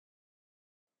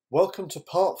Welcome to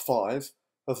part 5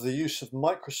 of the use of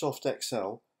Microsoft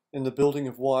Excel in the building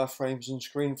of wireframes and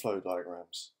screen flow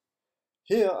diagrams.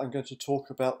 Here I'm going to talk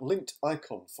about linked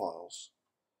icon files.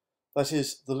 That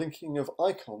is, the linking of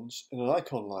icons in an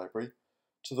icon library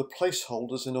to the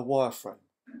placeholders in a wireframe.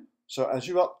 So as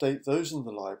you update those in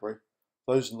the library,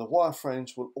 those in the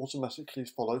wireframes will automatically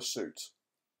follow suit.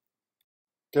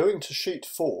 Going to sheet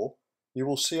 4, you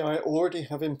will see I already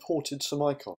have imported some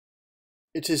icons.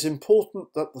 It is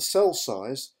important that the cell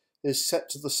size is set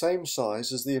to the same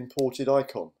size as the imported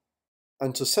icon.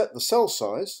 And to set the cell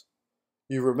size,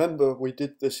 you remember we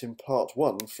did this in part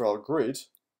 1 for our grid,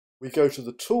 we go to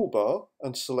the toolbar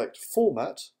and select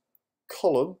Format,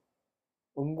 Column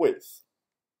and Width.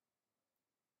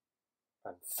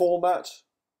 And Format,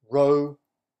 Row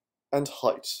and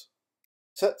Height.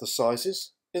 Set the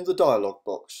sizes in the dialog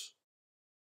box.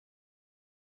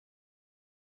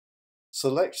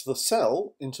 Select the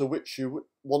cell into which you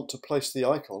want to place the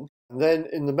icon, and then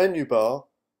in the menu bar,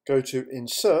 go to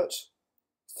Insert,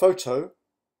 Photo,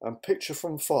 and Picture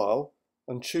from File,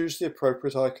 and choose the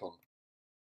appropriate icon.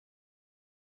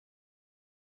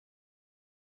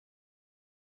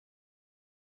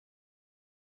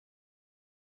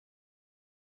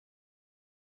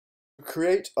 To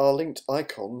create our linked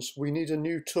icons, we need a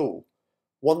new tool,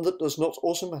 one that does not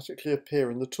automatically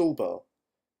appear in the toolbar.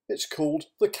 It's called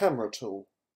the Camera tool.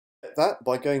 Get that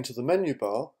by going to the menu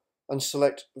bar and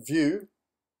select View,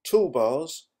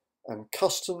 Toolbars, and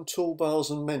Custom Toolbars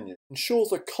and Menu. Ensure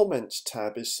the Comments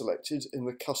tab is selected in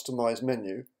the Customize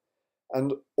menu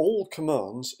and all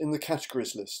commands in the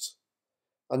Categories list.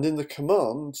 And in the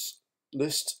Commands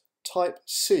list, type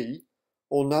C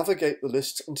or navigate the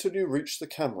list until you reach the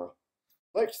camera.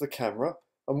 Select the camera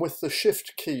and with the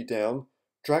Shift key down,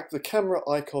 drag the camera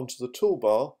icon to the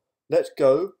toolbar, let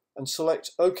go and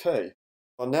select OK. You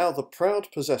are now the proud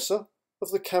possessor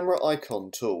of the camera icon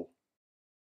tool.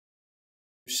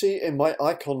 You see in my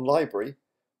icon library,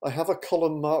 I have a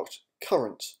column marked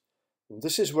Current, and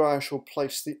this is where I shall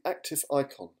place the active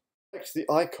icon. Select the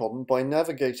icon by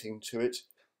navigating to it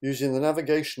using the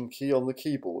navigation key on the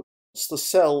keyboard. Once the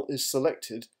cell is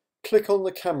selected, click on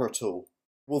the camera tool.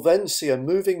 You will then see a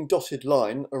moving dotted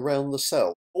line around the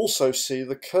cell. Also see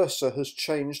the cursor has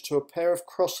changed to a pair of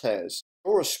crosshairs.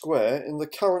 Draw a square in the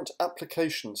current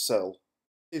application cell.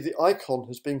 See the icon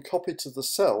has been copied to the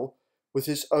cell with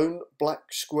its own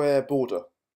black square border.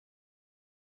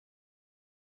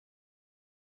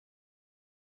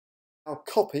 Now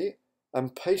copy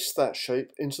and paste that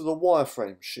shape into the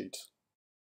wireframe sheet.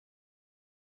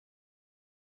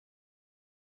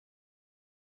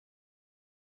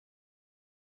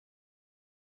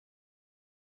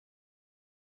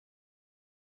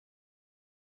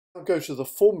 Now go to the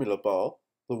formula bar,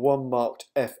 the one marked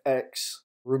FX,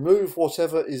 remove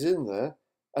whatever is in there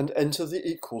and enter the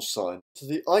equals sign. To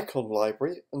the icon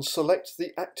library and select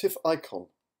the active icon.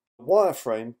 The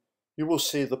wireframe, you will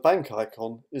see the bank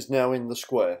icon is now in the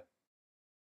square.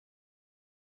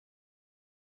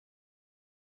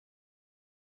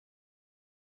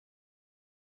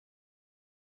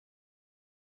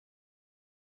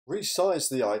 Resize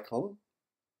the icon.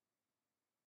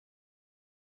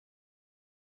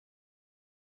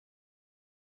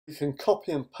 You can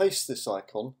copy and paste this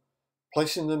icon,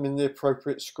 placing them in the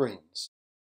appropriate screens.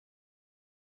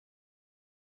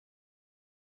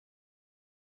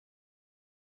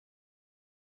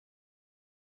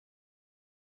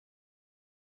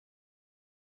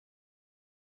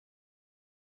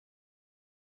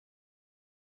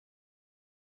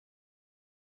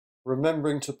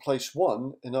 Remembering to place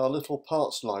one in our little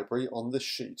parts library on this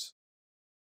sheet.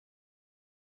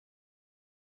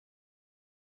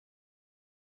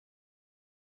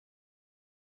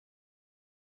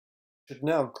 You should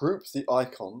now group the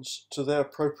icons to their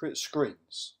appropriate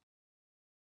screens.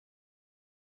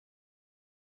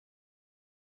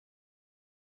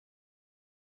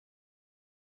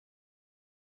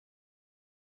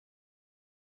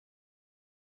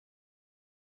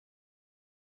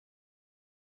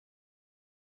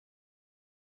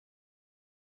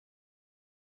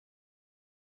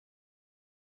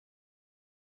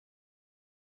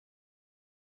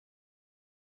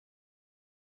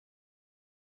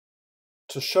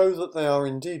 To show that they are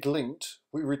indeed linked,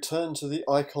 we return to the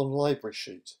icon library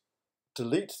sheet,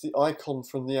 delete the icon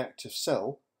from the active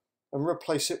cell and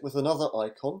replace it with another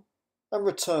icon and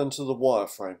return to the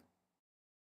wireframe.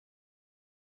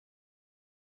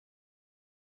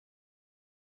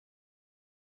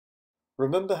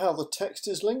 Remember how the text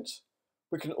is linked?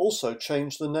 We can also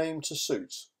change the name to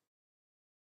suit.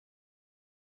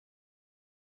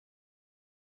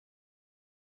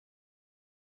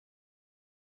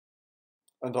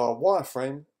 and our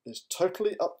wireframe is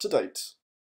totally up to date.